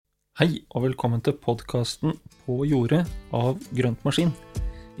Hei og velkommen til podcasten På jordet av Grønt Maskin.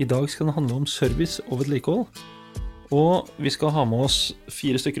 I dag skal det handle om service og vedlikehold. Og vi skal ha med oss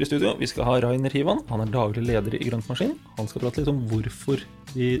 4 stykker i studio. Vi skal ha Rainer Hivan, han er daglig leder i Grønt Maskin. Han skal prate litt om hvorfor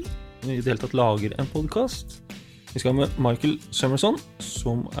vi i det hele tatt lager en podcast. Vi skal ha med Michael Summerson,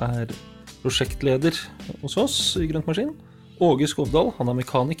 som er prosjektleder hos oss i Grønt Maskin. Åge Skovdal, han er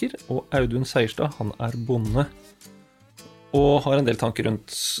mekaniker, og Audun Seierstad, han er bonde. Og har en del tanker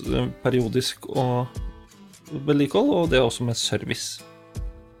rundt periodisk og vedlikehold, og det er også med service.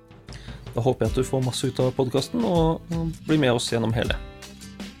 Da håper jeg at du får masse ut av podcasten, og blir med oss gjennom hele.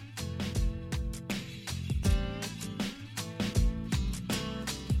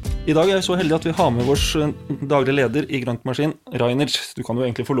 I dag er jeg så heldig at vi har med vår daglige leder i Grønt Maskin, Rainer. Du kan jo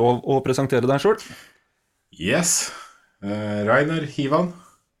egentlig få lov å presentere deg selv. Yes, Rainer Hivan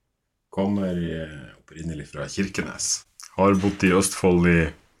kommer opprinnelig fra Kirkenes. Har bodd i Østfold i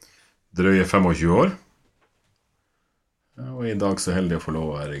drøye 25 år. Og i dag så heldig å få lov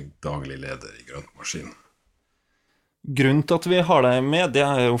å være daglig leder i Grønt Maskin. Grunnen til at vi har deg med, det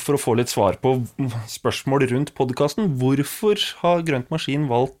er jo for å få litt svar på spørsmål rundt podcasten. Hvorfor har Grønt Maskin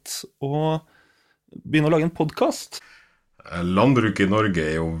valgt å begynne å lage en podcast? Landbruk i Norge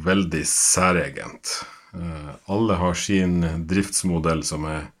er jo veldig særegent. Alle har sin driftsmodell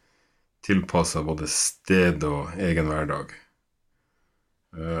som er tilpasset både sted og egen hverdag.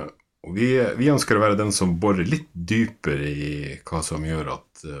 Og vi ønsker å være den som borer litt dypere i hva som gjør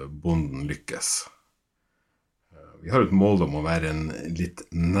at bonden lykkes. Vi har et mål om å være en litt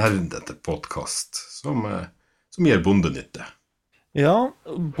nerdete podcast som gir bondenytte. Ja,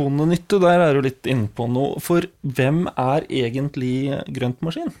 bondenytte, der er du litt inne på noe. For hvem er egentlig Grønt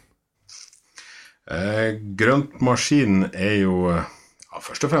Maskin? Grønt Maskin er jo...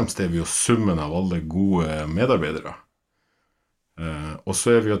 først og fremst er vi jo summen av alle gode medarbeidere. Og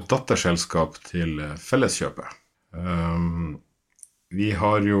så er vi jo et datterselskap til Felleskjøpet. Vi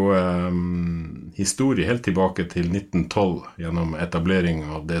har jo historie helt tilbake til 1912 gjennom etablering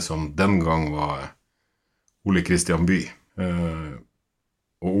av det som den gang var Ole Christian By.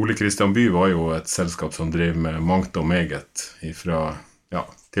 Og Ole Christian By var jo et selskap som drev med mangt og meget ifra,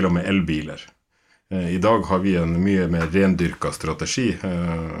 til og med elbiler. I dag har vi en mye mer rendyrket strategi,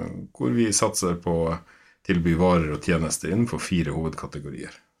 hvor vi satser på å tilby varer og tjenester innenfor 4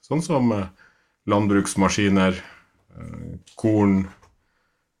 hovedkategorier. Sånn som landbruksmaskiner, korn,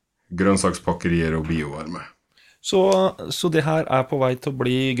 grønnsakspakkerier og biovarme. Så det her er på vei til å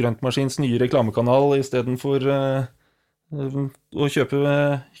bli Grønt Maskins nye reklamekanal i stedet for å kjøpe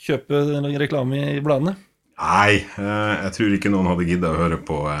reklame i bladene? Nei, jeg tror ikke noen hadde giddet å høre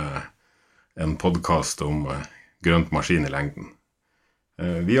på en podcast om Grønt Maskin i lengden.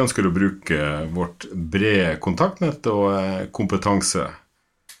 Vi ønsker å bruke vårt brede kontaktnett og kompetanse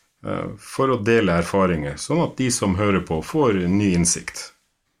for å dele erfaringer, sånn at de som hører på får ny innsikt.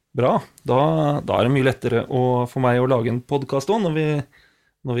 Bra, da er det mye lettere for meg å lage en podcast også,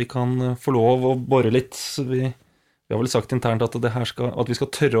 når vi kan få lov å bore litt. Vi har vel sagt internt at vi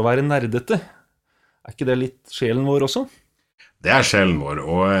skal tørre å være nerdete. Er ikke det litt sjelen vår også? Det er sjelen vår,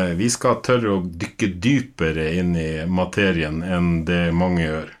 og vi skal tørre å dykke dypere inn i materien enn det mange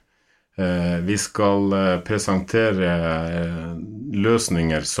gjør. Vi skal presentere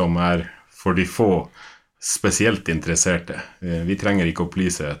løsninger som er for de få spesielt interesserte. Vi trenger ikke å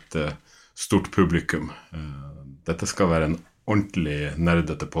please et stort publikum. Dette skal være en ordentlig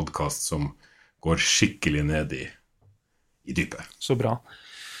nerdete podcast som går skikkelig ned i dypet. Så bra.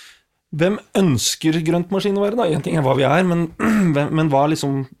 Hvem ønsker Grønt Maskin å være da? En ting er hva vi er, men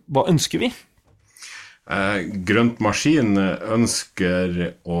hva ønsker vi? Grønt Maskin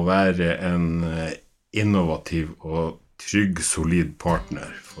ønsker å være en innovativ og trygg, solid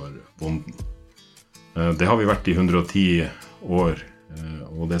partner for bonden. Det har vi vært i 110 år,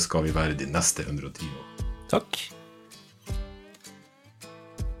 og det skal vi være de neste 110 år. Takk.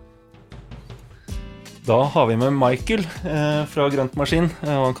 Da har vi med Michael fra Grønt Maskin,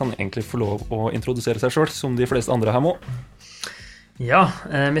 og han kan egentlig få lov å introdusere seg selv, som de fleste andre her må. Ja,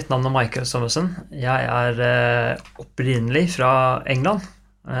 mitt navn er Michael Summerson. Jeg er opprinnelig fra England,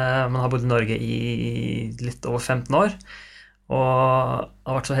 men har bodd i Norge i litt over 15 år, og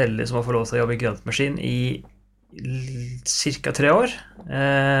har vært så heldig som å få lov til å jobbe i Grønt Maskin i cirka 3 år,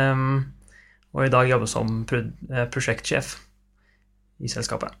 og i dag jobber som prosjektsjef i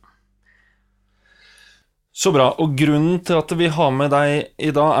selskapet. Så bra, og grunnen til at vi har med deg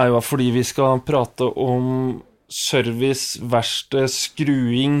i dag er jo fordi vi skal prate om service, verksted,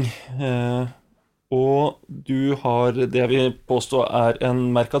 skruing, og du har det vi påstår er en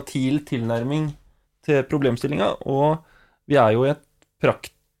merkantil tilnærming til problemstillingen, og vi er jo i et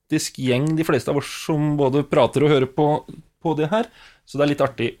sympatisk gjeng, de fleste av oss som både prater og hører på det her, så det litt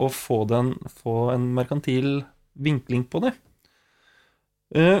artig å få en merkantil vinkling på det.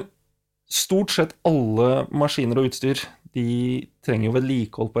 Stort sett alle maskiner og utstyr, de trenger jo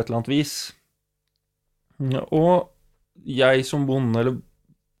vedlikehold på et eller annet vis. Og jeg som bonde, eller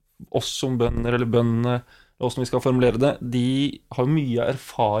oss som bønder, eller bøndene, hvordan vi skal formulere det, de har mye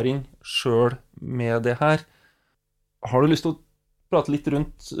erfaring selv med det her. Har du lyst til å prate litt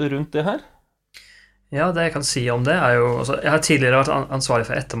rundt det her? Ja, det jeg kan si om det er jo, altså, jeg har tidligere vært ansvarlig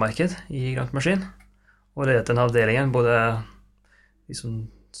for ettermarked i Grønt Maskin, og ledet den avdelingen, både de som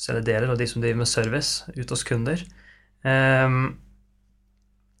selger deler og de som driver med service ut hos kunder.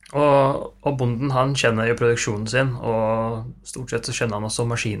 Og bonden, han kjenner jo produksjonen sin, og stort sett så kjenner han også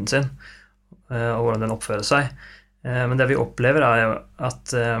maskinen sin, og hvordan den oppfører seg. Men det vi opplever er jo at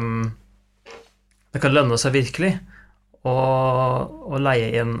det kan lønne seg virkelig å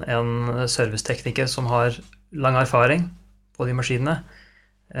leie inn en servicetekniker som har lang erfaring på de maskinene,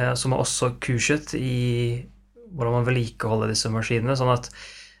 som er også kurset i hvordan man vedlikeholder disse maskinene, sånn at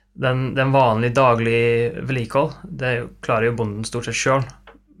den vanlige daglige vedlikehold, det klarer jo bonden stort sett selv,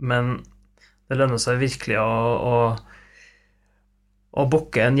 men det lønner seg virkelig å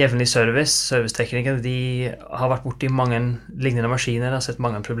booke en jevnlig serviceteknikere. De har vært borte i mange lignende maskiner, har sett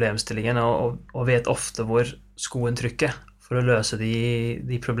mange problemstillinger og vet ofte hvor skoen trykker for å løse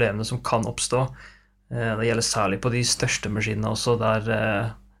de problemene som kan oppstå. Det gjelder særlig på de største maskinene også, der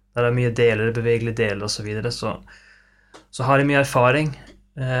det er mye deler, bevegelige deler og så videre, så har de mye erfaring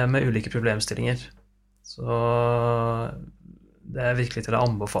med ulike problemstillinger. Så det er virkelig til å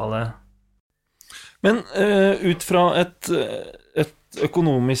anbefale. Men ut fra et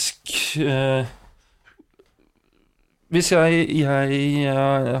økonomisk hvis jeg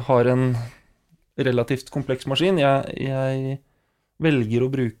har en relativt kompleks maskin, jeg velger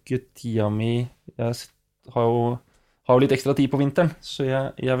å bruke tida mi, jeg har jo litt ekstra tid på vinteren, så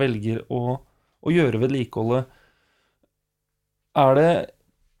jeg velger å gjøre vedlikeholdet. Er det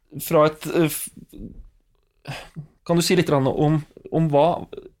fra kan du si litt om hva,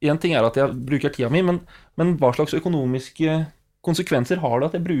 en ting er at jeg bruker tida mi, men hva slags økonomiske konsekvenser har det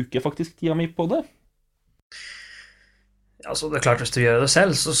at jeg bruker faktisk tida mi på det? Altså, det er klart, hvis du gjør det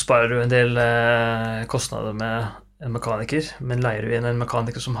selv, så sparer du en del kostnader med en mekaniker, men leier du inn en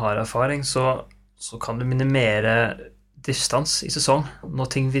mekaniker som har erfaring, så kan du minimere distans i sesong, når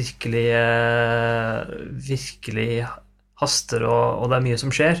ting virkelig haster, og det er mye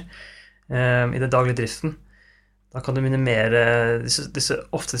som skjer i den daglige driften. Da kan du minimere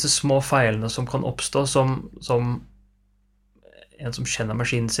ofte disse små feilene som kan oppstå, som en som kjenner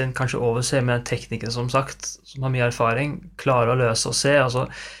maskinen sin, kanskje overser, med en tekniker, som sagt, som har mye erfaring, klarer å løse og se. Altså,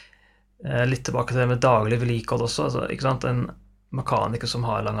 litt tilbake til det med daglig vedlikehold også, altså, ikke sant? En mekaniker som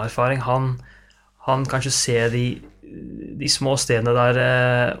har lang erfaring, han kanskje ser de små stedene der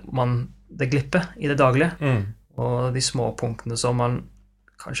det glipper i det daglige, og de små punktene som man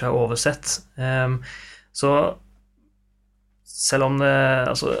kanskje har oversett. Så selv om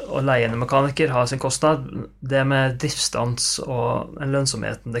å leie en mekaniker har sin kostnad, det med driftsstans og den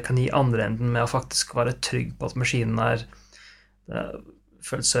lønnsomheten det kan gi andre enden med å faktisk være trygg på at maskinen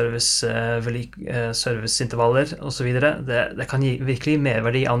følt serviceintervaller og så videre, det kan virkelig gi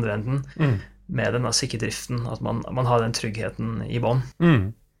merverdi i andre enden med denne sikre driften, at man har den tryggheten i bånd.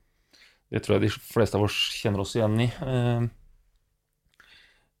 Det tror jeg de fleste av oss kjenner oss igjen i.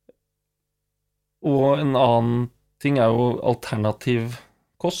 Og en annen ting er jo alternativ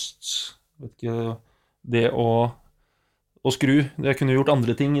kost. Vet ikke, det å skru, det kunne gjort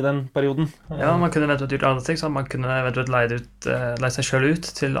andre ting i den perioden. Ja, man kunne eventuelt gjort andre ting, så man kunne eventuelt leie seg selv ut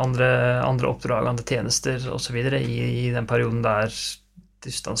til andre oppdrag, andre tjenester og så videre i den perioden der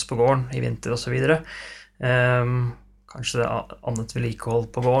distans på gården i vinter og så videre. Kanskje det er annet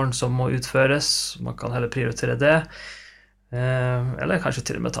vedlikehold på gården som må utføres, man kan heller prioritere det, eller kanskje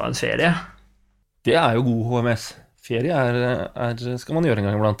til og med ta en ferie. Det er jo god HMS. Ferie skal man gjøre en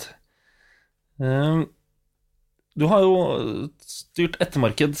gang iblant. Du har jo styrt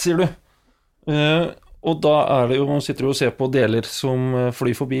ettermarked, sier du. Og da sitter du og ser på deler som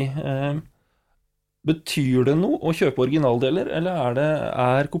flyr forbi. Betyr det noe å kjøpe originaldeler, eller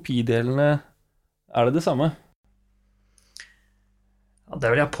er kopidelene det samme? Ja, det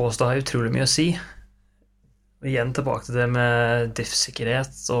vil jeg påstå har utrolig mye å si. Igjen tilbake til det med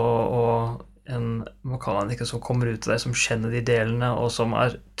driftssikkerhet og en mekaniker som kommer ut til deg, som kjenner de delene, og som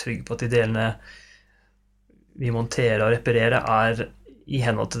er trygg på at de delene vi monterer og reparerer i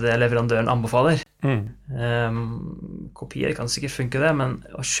henhold til det leverandøren anbefaler. Kopier kan sikkert funke det, men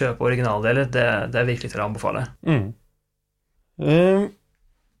å kjøpe originaldeler, det er virkelig til å anbefale.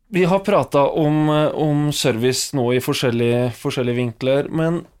 Vi har pratet om service nå i forskjellige vinkler,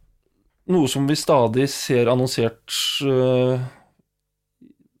 men noe som vi stadig ser annonsert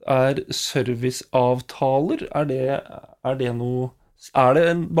er serviceavtaler. Er det bare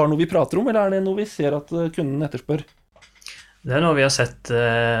noe vi prater om, eller er det noe vi ser at kunden etterspør? Det er noe vi har sett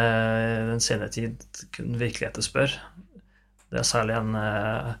den senere tid kunden virkelig etterspør. Det er særlig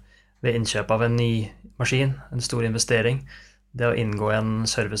ved innkjøp av en ny maskin, en stor investering. Det å inngå en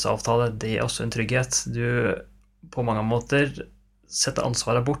serviceavtale, det er også en trygghet. Du på mange måter setter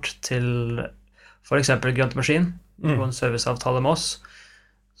ansvaret bort til for eksempel Grønt Maskin på en serviceavtale med oss.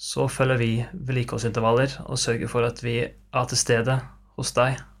 Så følger vi vedlikeholdsintervaller og sørger for at vi er til stede hos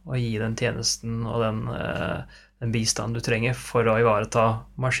deg og gir den tjenesten og den bistanden du trenger for å ivareta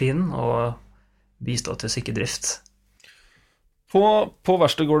maskinen og bistå til sikker drift. På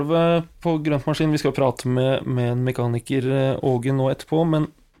verkstedgulvet på Grønt Maskin, vi skal prate med en mekaniker, Åge, nå etterpå, men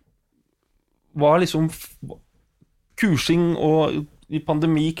hva er liksom kursing, og i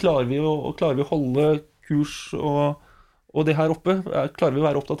pandemi klarer vi å holde kurs og det her oppe? Klarer vi å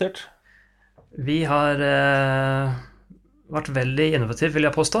være oppdatert? Vi har vært veldig innovative,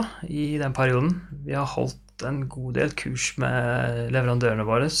 vil jeg påstå, i den perioden. Vi har holdt en god del kurs med leverandørene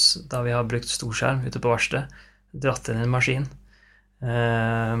våre, da vi har brukt storskjerm ute på verksted, dratt inn en maskin,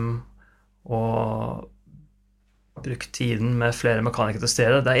 og brukt tiden med flere mekanikere til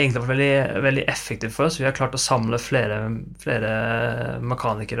stede. Det har egentlig vært veldig, veldig effektivt for oss. Vi har klart å samle flere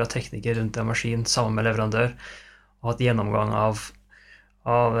mekanikere og teknikere rundt en maskin sammen med leverandør, og hatt gjennomgang av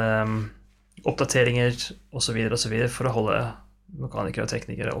oppdateringer og så videre for å holde mekanikere og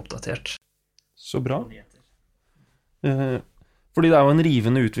teknikere oppdatert. Så bra. Fordi det er jo en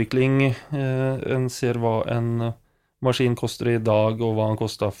rivende utvikling. En ser hva en maskin koster i dag, og hva den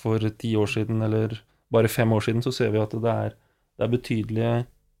kostet for 10 år siden, eller bare 5 år siden, så ser vi at det er betydelige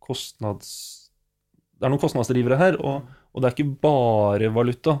det er noen kostnadsdrivere her, og det er ikke bare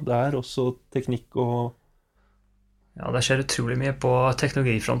valuta, det er også teknikk og... Ja, det skjer utrolig mye på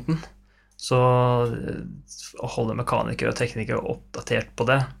teknologifronten, så å holde mekanikere og teknikere oppdatert på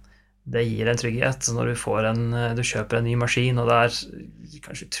det gir en trygghet når du kjøper en ny maskin, og det er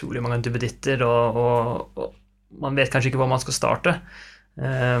kanskje utrolig mange duppeditter, og man vet kanskje ikke hvor man skal starte.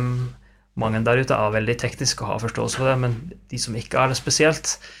 Mange der ute er veldig tekniske og har forståelse for det, men de som ikke er det spesielt,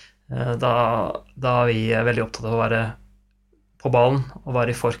 da er vi veldig opptatt av å være på ballen og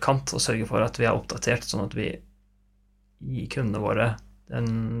være i forkant og sørge for at vi er oppdatert, sånn at vi gir kundene våre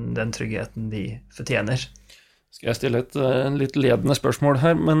den tryggheten de fortjener. Skal jeg stille et litt ledende spørsmål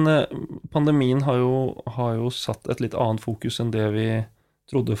her, men pandemien har jo satt et litt annet fokus enn det vi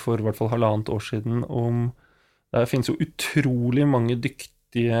trodde for i hvert fall 1,5 år siden. Det finnes jo utrolig mange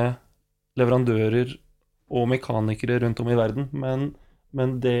dyktige leverandører og mekanikere rundt om i verden, men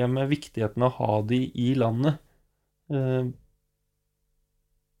det med viktigheten av å ha de i landet,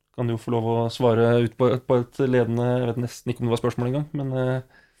 kan du jo få lov å svare ut på et ledende, jeg vet nesten ikke om det var spørsmål engang, men...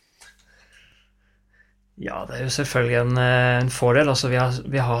 Ja, det er jo selvfølgelig en fordel. Altså,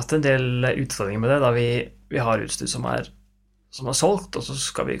 vi har hatt en del utfordringer med det, da vi har utstyr som er solgt, og så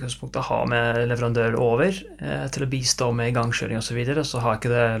skal vi i utgangspunktet ha med leverandør over til å bistå med igangkjøring og så videre, så har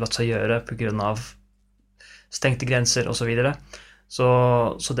ikke det latt seg gjøre på grunn av stengte grenser og så videre. Så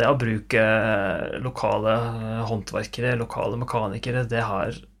det å bruke lokale håndverkere, lokale mekanikere, det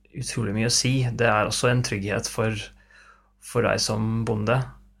har utrolig mye å si. Det er også en trygghet for deg som bonde,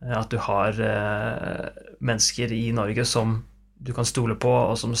 at du har mennesker i Norge som du kan stole på,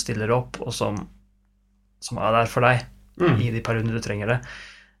 og som stiller opp, og som er der for deg i de periodene du trenger det.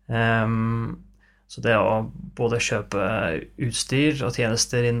 Så det å både kjøpe utstyr og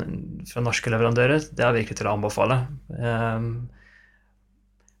tjenester fra norske leverandører, det er virkelig til å anbefale.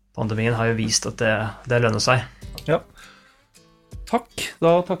 Pandemien har jo vist at det lønner seg. Ja. Takk. Da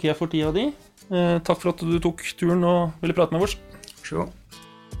takker jeg for tida di. Takk for at du tok turen og ville prate med oss. Vær så god.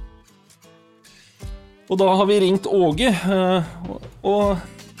 Og da har vi ringt Åge.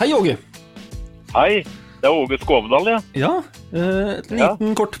 Hei, Åge. Hei. Det er Åge Skovdal, ja. Ja, en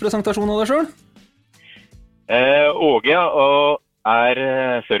liten kort presentasjon av deg selv. Åge og er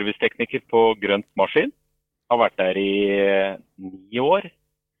servicetekniker på Grønt Maskin. Har vært der i 9 år.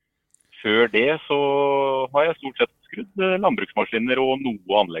 Før det så har jeg stort sett skrudd landbruksmaskiner og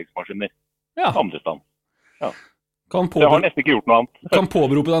noe anleggsmaskiner. Ja. Andre stand. Ja. Jeg har nesten ikke gjort noe annet. Kan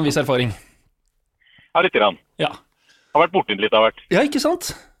påberope deg en viss erfaring. Ja, litt grann. Ja. Har vært borti litt av hvert. Ja, ikke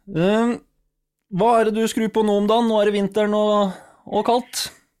sant? Hva er det du skrur på nå om dagen? Nå er det vinteren og kaldt.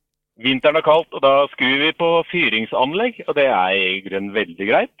 Vinteren er kaldt, og da skrur vi på fyringsanlegg, og det er i grunnen veldig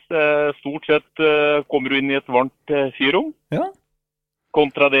greit. Stort sett kommer du inn i et varmt fyrrom. Ja.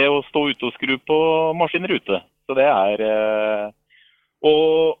 kontra det å stå ute og skru på maskiner ute. Så det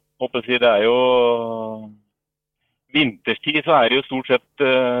og håper jeg, det jo vinterstid så det jo stort sett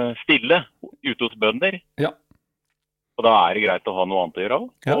stille ute hos bønder. Ja. Og da det greit å ha noe annet å gjøre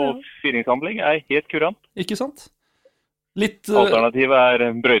også. Ja. Og fyringsanlegg helt kurant. Ikke sant? Litt...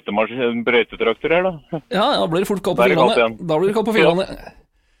 Alternativet brøytetraktor her da. Ja, da blir det fort kalt på fingrene. Da blir det kalt på fingrene.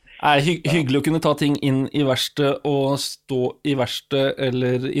 Hyggelig å kunne ta ting inn i verksted og stå i verksted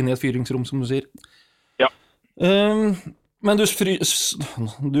eller inne i et fyringsrom, som du sier. Ja. Men du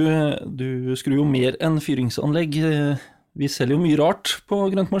skrur jo mer enn fyringsanlegg. Vi selger jo mye rart på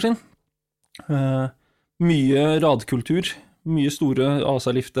grøntmaskin. Mye radkultur, mye store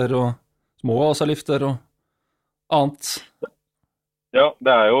AC-lifter og små AC-lifter og annet. Ja,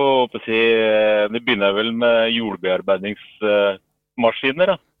 det jo, det begynner vel med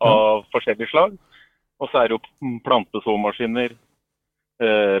jordbearbeidingsmaskiner av forskjellige slag. Og så det jo plantesåmaskiner,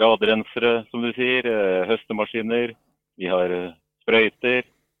 radrensere, som du sier, høstemaskiner, vi har sprøyter,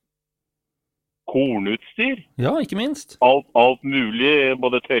 kornutstyr. Ja, ikke minst. Alt mulig,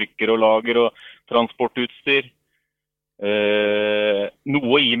 både tørker og lager og transportutstyr.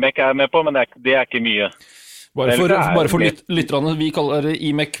 Noe IMEC med på, men det ikke mye. Bare for lytterne, vi kaller det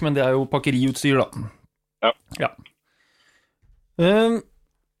IMEC, men det jo pakkeriutstyr da. Ja.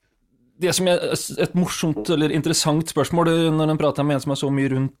 Det som et morsomt eller interessant spørsmål når en prater med en som så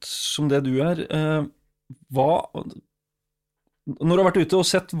mye rundt som det du når du har vært ute og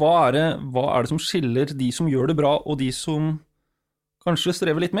sett, hva det som skiller de som gjør det bra og de som kanskje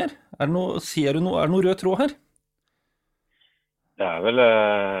strever litt mer? Ser du noe, det noe rød tråd her? Det vel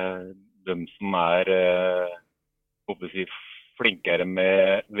dem som flinkere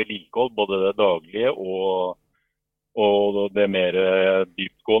med vedlikehold, både det daglige og det mer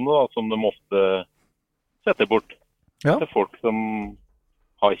dyptgående, da, som de ofte setter bort. Ja. Det folk som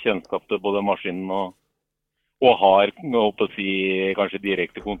har kjennskap til både maskinen og har kanskje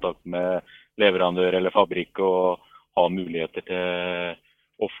direkte kontakt med leverandør eller fabrikk og har muligheter til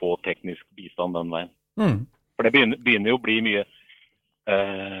å få teknisk bistand den veien. For det begynner jo å bli mye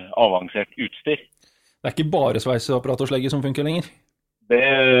avansert utstyr. Det ikke bare sveiseapparat og slegge som funker lenger? Det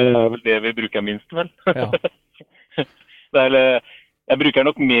vel det vi bruker minst, vel. Ja. Jeg bruker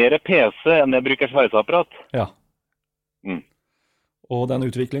nok mer PC enn jeg bruker sveiseapparat. Ja. Og den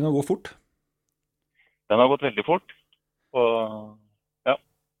utviklingen går fort? Den har gått veldig fort. Og, ja.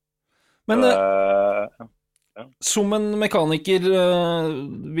 Men som en mekaniker,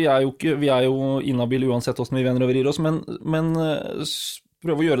 vi jo inhabile uansett hvordan vi venner og vrir oss, men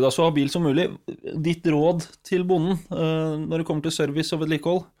prøv å gjøre det så habil som mulig. Ditt råd til bonden når det kommer til service og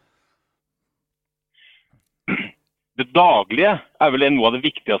vedlikehold? Det daglige vel noe av det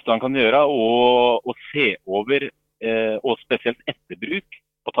viktigste han kan gjøre, å se over, og spesielt etterbruk,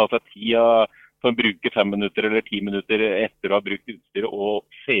 og ta seg tida for å bruke 5 minutter eller 10 minutter etter å ha brukt utstyret, og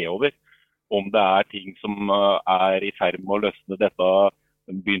se over om det ting som I ferd med å løsne, dette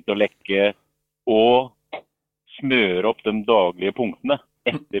begynt å lekke, og smøre opp de daglige punktene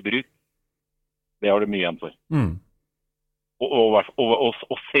etter bruk. Det har du mye igjen for. Og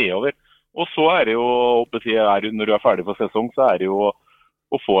se over. Og så det jo, når du ferdig for sesong, så det jo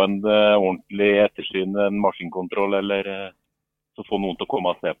å få en ordentlig ettersyn, en maskinkontroll, eller så få noen til å komme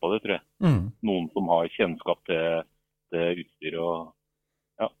og se på det, tror jeg. Noen som har kjennskap til utstyr, og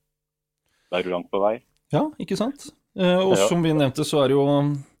ja, det jo langt på vei. Ja, ikke sant? Og som vi nevnte, så det jo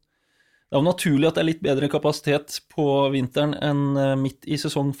naturlig at det litt bedre kapasitet på vinteren enn midt I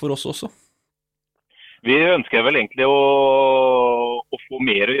sesong for oss også. Vi ønsker vel egentlig å få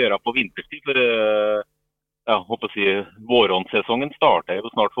mer å gjøre på vinterstid, for vårhåndsesongen starter jo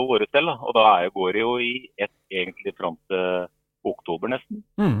snart for våre selv, og da går det jo egentlig frem til oktober nesten.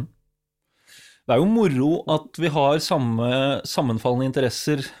 Det jo moro at vi har sammenfallende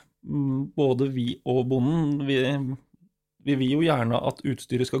interesser, både vi og bonden. Vi vil jo gjerne at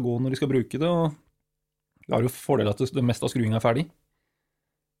utstyret skal gå når de skal bruke det, og det jo fordel at det meste av skruingen ferdig.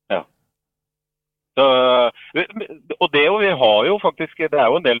 Ja. Så, og det vi har jo faktisk, det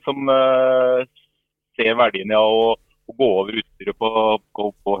jo en del som ser verdien av å gå over utstyret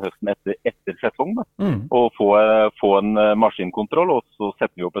på høsten etter sesong, da. Og få en maskinkontroll, og så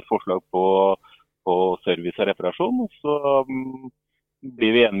setter vi opp et forslag på service og reparasjon, og så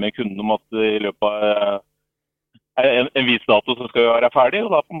blir vi enige med kunden om at I løpet av en viss dato så skal vi være ferdig,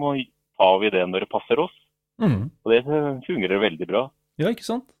 og da tar vi det når det passer oss. Og det fungerer veldig bra. Ja, ikke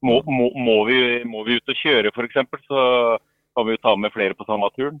sant? Må vi ut og kjøre, for eksempel, så kan vi jo ta med flere på samme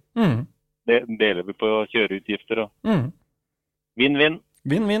turen. Det deler vi på kjøreutgifter. Og... Vinn-vinn.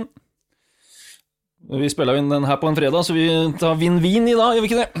 Vinn-vinn. Vi spiller inn den her på en fredag, så vi tar vin-vin i dag, gjør vi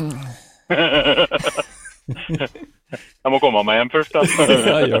ikke det? Jeg må komme meg hjem først, da.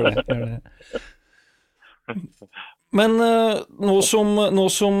 Ja, gjør det. Men nå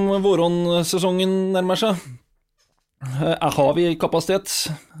som våronsesongen nærmer seg, har vi kapasitet?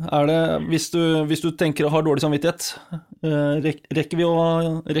 Hvis du tenker og har dårlig samvittighet, rekker vi å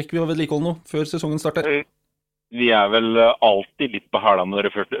vedlikeholde noe før sesongen starter? Vi vel alltid litt på hælene når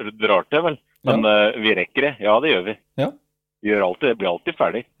det først drar til, vel. Men vi rekker det. Ja, det gjør vi. Ja. Vi blir alltid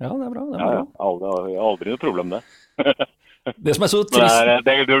ferdig. Ja, det er bra. Jeg har aldri noe problem med det. Det som er så trist...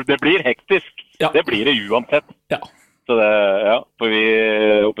 Det blir hektisk. Ja. Det blir det uansett. Ja. Så for vi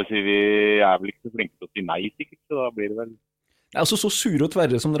vel ikke så flinke til å si nei, sikkert, så da blir det vel... Altså, så sure og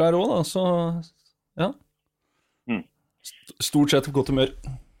tverre som dere er også, da, så... Ja. Stort sett godt humør.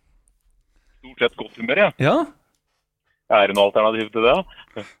 Stort sett godt humør, ja. Ja. Er det noe alternativ til det, da?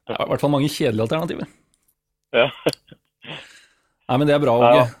 Det er i hvert fall mange kjedelige alternativer. Ja. Nei, men det er bra,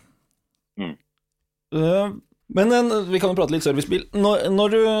 Åge. Ja. Men vi kan jo prate litt servicebil. Når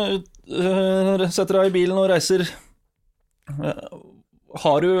du setter deg i bilen og reiser,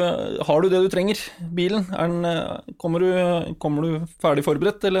 har du det du trenger, bilen? Kommer du ferdig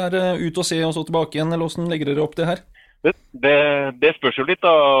forberedt, eller er det ut og se og så tilbake igjen, eller hvordan legger dere opp det her? Det spørs jo litt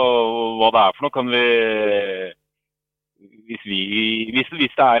da, hva det er for noe. Kan vi... Hvis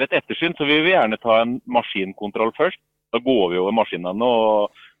det er et ettersyn, så vil vi gjerne ta en maskinkontroll først. Da går vi over maskinene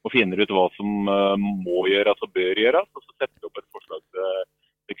og finner ut hva som må gjøres og bør gjøres, og så setter vi opp et forslag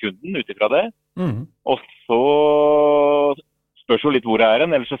til kunden ut ifra det. Og så spørs jo litt hvor det er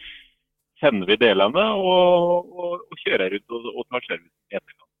en, ellers så sender vi delene og kjører ut og tar service i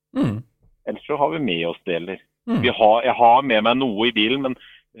etterkant. Ellers så har vi med oss deler. Jeg har med meg noe i bilen, men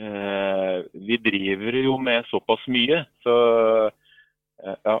vi driver jo med såpass mye, så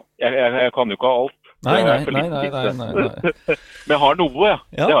jeg kan jo ikke ha alt. Nei. Men jeg har noe, ja.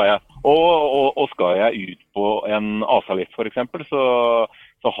 Det har jeg. Og skal jeg ut på en ASA-lift for eksempel, så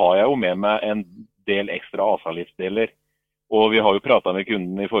har jeg jo med meg en del ekstra ASA-liftdeler. Og vi har jo pratet med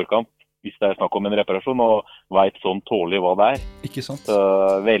kunden i forkant, hvis det er snakk om en reparasjon, og vet sånn tålig hva det er. Ikke sant? Så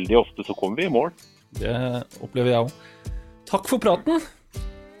veldig ofte så kommer vi i mål. Det opplever jeg også. Takk for praten.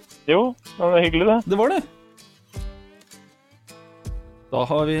 Jo, det var hyggelig det. Det var det. Da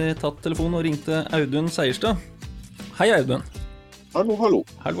har vi tatt telefonen og ringte Audun Seierstad. Hei, Audun. Hallo.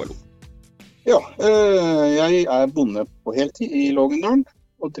 Hallo. Ja, jeg er bonde på heltid i Lågendalen,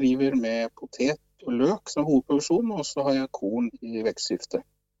 og driver med potet og løk som hovedproduksjon, og så har jeg korn i vekstskifte.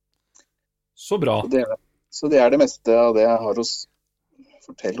 Så bra. Så det er det meste av det jeg har å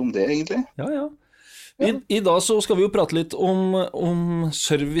fortelle om det, egentlig. Ja. I dag så skal vi jo prate litt om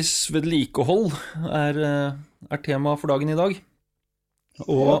service-vedlikehold er tema for dagen i dag.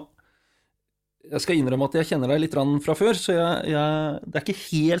 Og jeg skal innrømme at jeg kjenner deg litt fra før, så det er ikke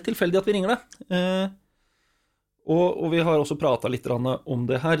helt tilfeldig at vi ringer deg. Og vi har også pratet litt om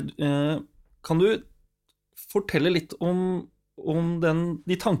det her. Kan du fortelle litt om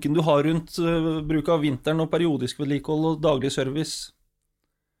de tankene du har rundt bruk av vinteren og periodisk vedlikehold og daglig service?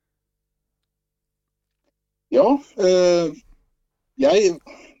 Ja, jeg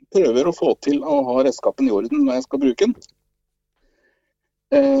prøver å få til å ha redskapen i orden når jeg skal bruke den.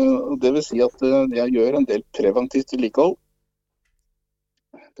 Det vil si at jeg gjør en del preventivt vedlikehold.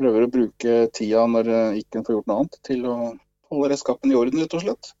 Prøver å bruke tida når jeg ikke får gjort noe annet til å holde redskapen i orden, rett og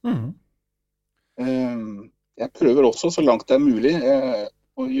slett. Jeg prøver også, så langt det er mulig,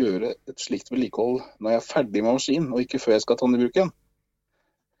 å gjøre et slikt vedlikehold når jeg er ferdig med maskinen, og ikke før jeg skal ta den i bruk igjen.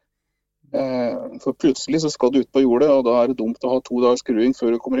 For plutselig så skal du ut på jordet, og da er det dumt å ha 2 dagers skruing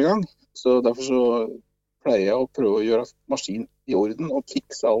før du kommer i gang. Så derfor så pleier jeg å prøve å gjøre maskinen i orden og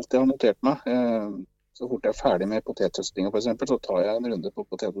fikse alt jeg har notert meg. Så fort jeg er ferdig med potethøstinga for eksempel, så tar jeg en runde på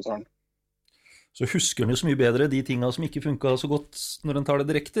potetmotaren. Så husker den jo så mye bedre de tingene som ikke funket så godt når den tar det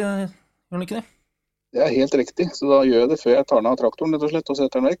direkte, gjør den ikke det? Det er helt riktig, så da gjør jeg det før jeg tar den av traktoren rett og slett og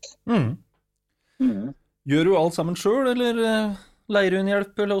setter den vekk. Gjør du alt sammen selv, eller leier du en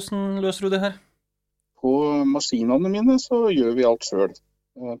hjelp, eller hvordan løser du det her? På maskinene mine så gjør vi alt selv.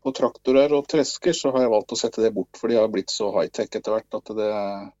 På traktorer og tresker så har jeg valgt å sette det bort, for de har blitt så high-tech etter hvert at det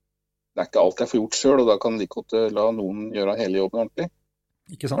er ikke alt jeg får gjort selv, og da kan jeg like godt la noen gjøre hele jobben ordentlig.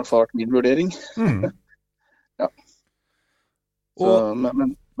 Ikke sant? Det har i hvert fall vært min vurdering. Ja. Så,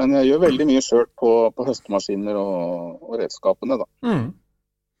 men jeg gjør veldig mye selv på høstemaskiner og redskapene da.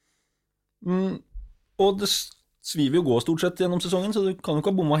 Og det sviver jo gå stort sett gjennom sesongen, så du kan jo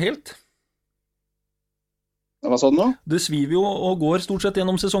ikke ha bomma helt. Hva sa du nå? Det sviver jo og går stort sett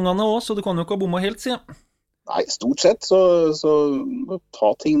gjennom sesongene også, så du kan jo ikke ha bomma helt, sier jeg. Nei, stort sett så må du ta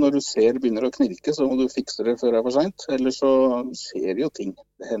ting når du ser begynner å knirke, så må du fikse det før det er for sent. Ellers så ser jo ting.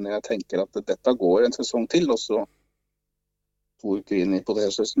 Det hender jeg tenker at dette går en sesong til, og så 2 uker inn på det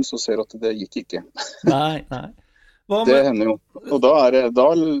høsten, så ser du at det gikk ikke. Nei. Hva Det med, hender jo. Og da er det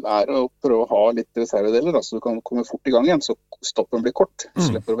å prøve å ha litt reservedeler, så du kan komme fort i gang igjen, så stoppen blir kort. Du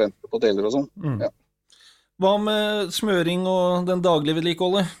slipper å vente på deler og sånn. Ja. hva med smøring og den daglige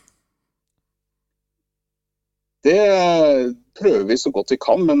vedlikeholdet? Det prøver vi så godt vi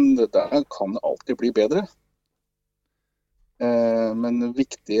kan, men det der kan alltid bli bedre. Men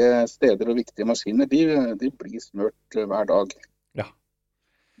viktige steder og viktige maskiner, de blir smørt hver dag. Ja.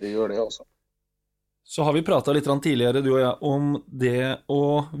 Det gjør det også. Så har vi pratet litt tidligere, du og jeg, om det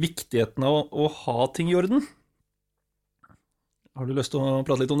og viktigheten av å ha ting i orden. Har du lyst til å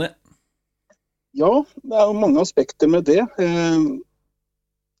prate litt om det? Ja, det er jo mange aspekter med det.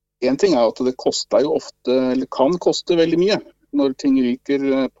 En ting er at det koster jo ofte, eller kan koste veldig mye når ting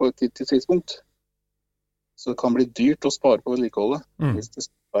ryker på et tidspunkt. Så det kan bli dyrt å spare på vedlikeholdet hvis det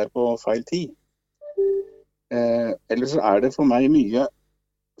er på feil tid. Ellers så er det for meg mye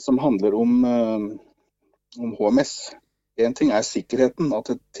som handler om HMS. En ting er sikkerheten, at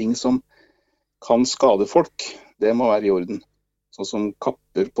det er ting som kan skade folk, det må være i orden. Sånn som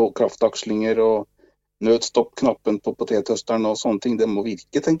kapper på kraftakslinger og nødstopp-knappen på potethøsteren og sånne ting, det må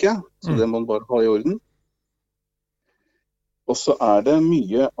virke, tenker jeg. Så det må man bare ha i orden. Og så er det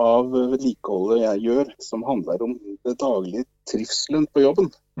mye av vedlikeholdet jeg gjør som handler om det daglige trivselen på jobben.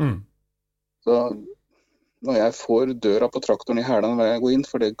 Så når jeg får døra på traktoren i hælen hver jeg går inn,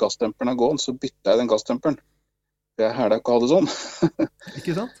 fordi gassdemperen er gående, så bytter jeg den gassdemperen. Jeg hæler ikke å ha det sånn.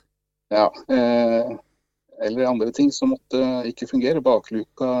 Ikke sant? Ja, eller andre ting som måtte ikke fungere.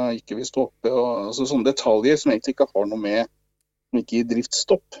 Bakluka ikke vil stå oppe. Og, altså, sånne detaljer som egentlig ikke har noe med, som ikke gir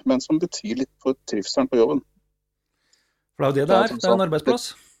driftsstopp, men som betyr litt for trivselen på jobben. For det er jo det er. Det er en arbeidsplass.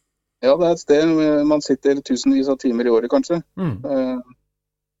 Ja, det er et sted man sitter tusenvis av timer i året, kanskje.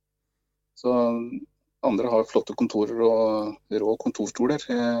 Så andre har flotte kontorer og rå kontorstoler.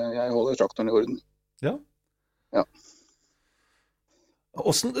 Jeg holder traktoren i orden. Ja. Ja.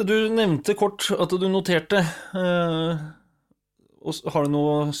 Du nevnte kort at du noterte. Har du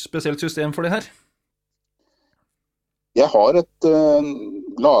noe spesielt system for det her? Jeg har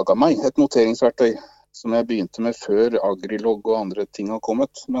laget meg et noteringsverktøy som jeg begynte med før Agrilog og andre ting har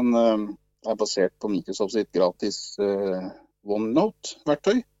kommet, men er basert på Microsoft sitt gratis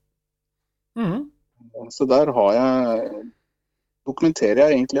OneNote-verktøy. Så der dokumenterer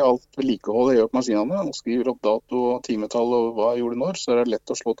jeg egentlig alt vedlikehold jeg gjør på maskinene, og skriver opp dato og timetall og hva jeg gjorde når, så er det lett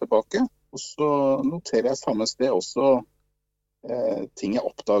å slå tilbake. Og så noterer jeg samme sted også ting jeg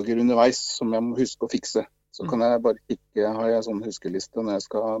oppdager underveis som jeg må huske å fikse. Så kan jeg bare kikke, har jeg sånn huskeliste når jeg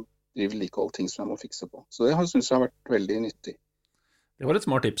skal drive vedlikehold ting som jeg må fikse på. Så det synes jeg har vært veldig nyttig. Det var et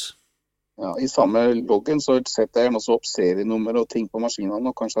smart tips. Ja, i samme loggen så setter jeg også opp serienummer og ting på maskinene,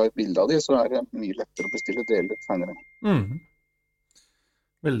 og kanskje har et bilde av de, så er det mye lettere å bestille deler senere.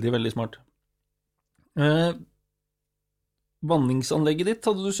 Veldig, veldig smart. Vanningsanlegget ditt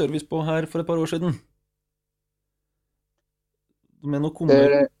hadde du service på her for et par år siden. Med noe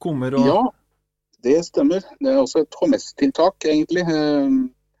kummer og... Ja, det stemmer. Det er også et HMS-tiltak, egentlig.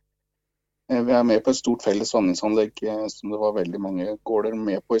 Vi er med på et stort felles vanningsanlegg som det var veldig mange gårder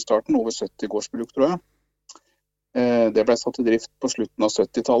med på i starten, over 70 gårdsbruk, tror jeg. Det ble satt i drift på slutten av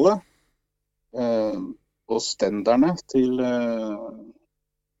 70-tallet. Og stenderne til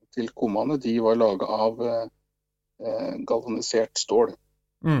kummene, de var laget av galvanisert stål.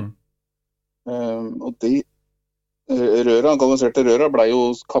 Og de galvaniserte røra ble jo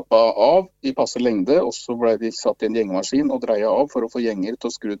kappet av i passe lengde, og så ble de satt i en gjengemaskin og dreiet av for å få gjenger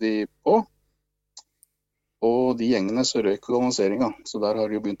til å skru de på. Og de gjengene så røyk galvaniseringen, så der har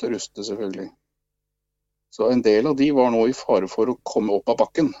de jo begynt å ruste selvfølgelig. Så en del av de var nå i fare for å komme opp av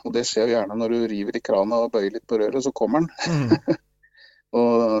bakken, og det skjer jo gjerne når du river i krana og bøyer litt på røret, så kommer den.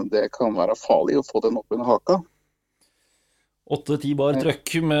 Og det kan være farlig å få den opp under haka. 8-10 bar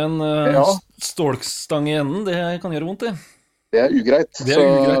trøkk med en stålstang i enden, det kan gjøre vondt, det. Det er ugreit.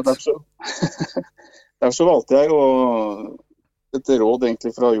 Derfor så valgte jeg et råd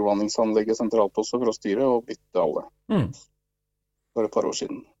egentlig fra jordvanningsanlegget sentralt også for å styre og bytte alle. For et par år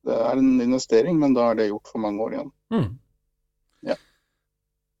siden. Det er en investering, men da er det gjort for mange år igjen. Ja.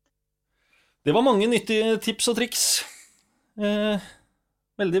 Det var mange nyttige tips og triks.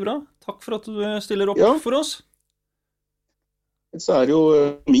 Veldig bra. Takk for at du stiller opp for oss. Så er det jo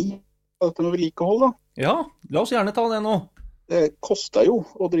dette med vedlikehold da. Ja, la oss gjerne ta det nå. Det koster jo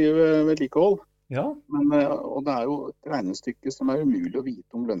å drive vedlikehold. Ja. Men, og det jo et regnestykke som umulig å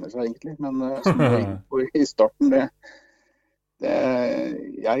vite om lønner seg egentlig. Men som jeg var inne på i starten,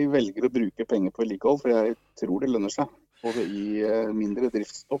 jeg velger å bruke penger på vedlikehold, for jeg tror det lønner seg. Både i mindre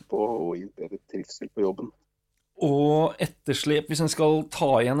driftsstopp og i bedre trivsel på jobben. Og etterslep, hvis en skal ta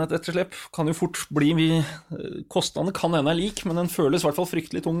igjen et etterslep, kan jo fort bli kostnadene kan ende lik, men den føles i hvert fall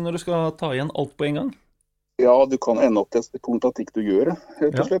fryktelig tung når du skal ta igjen alt på en gang. Ja, du kan ende opp til et punkt at ikke du gjør det,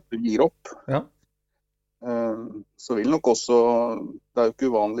 rett og slett. Du gir opp. Ja. Så vil nok også, det jo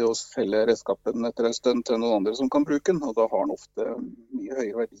ikke uvanlig å selge redskapen etter en stund til noen andre som kan bruke den, og da har den ofte mye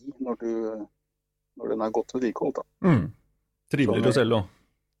høyere verdi når den godt vedlikeholdt. Triveligere å selge også.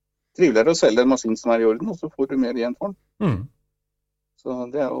 Triveligere å selge en maskin som i orden, og så får du mer igjen for den. Så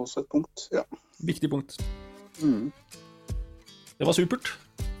det også et punkt, ja. Viktig punkt. Det var supert.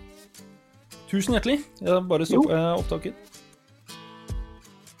 Tusen hjertelig. Jeg bare stoppet opptaket.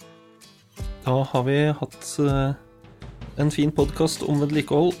 Da har vi hatt en fin podcast om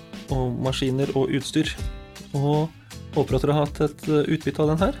vedlikehold og maskiner og utstyr, og håper at dere har hatt et utbytte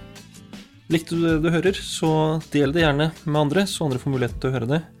av den her. Likte du det du hører, så del det gjerne med andre, så andre får mulighet til å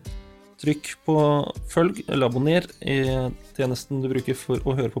høre det. Trykk på følg eller abonner i tjenesten du bruker for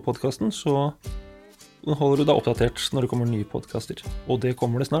å høre på podcasten, så holder du deg oppdatert når det kommer nye podcaster. Og det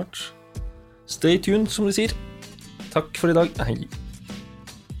kommer det snart. Stay tuned, som de sier. Takk for i dag. Hei.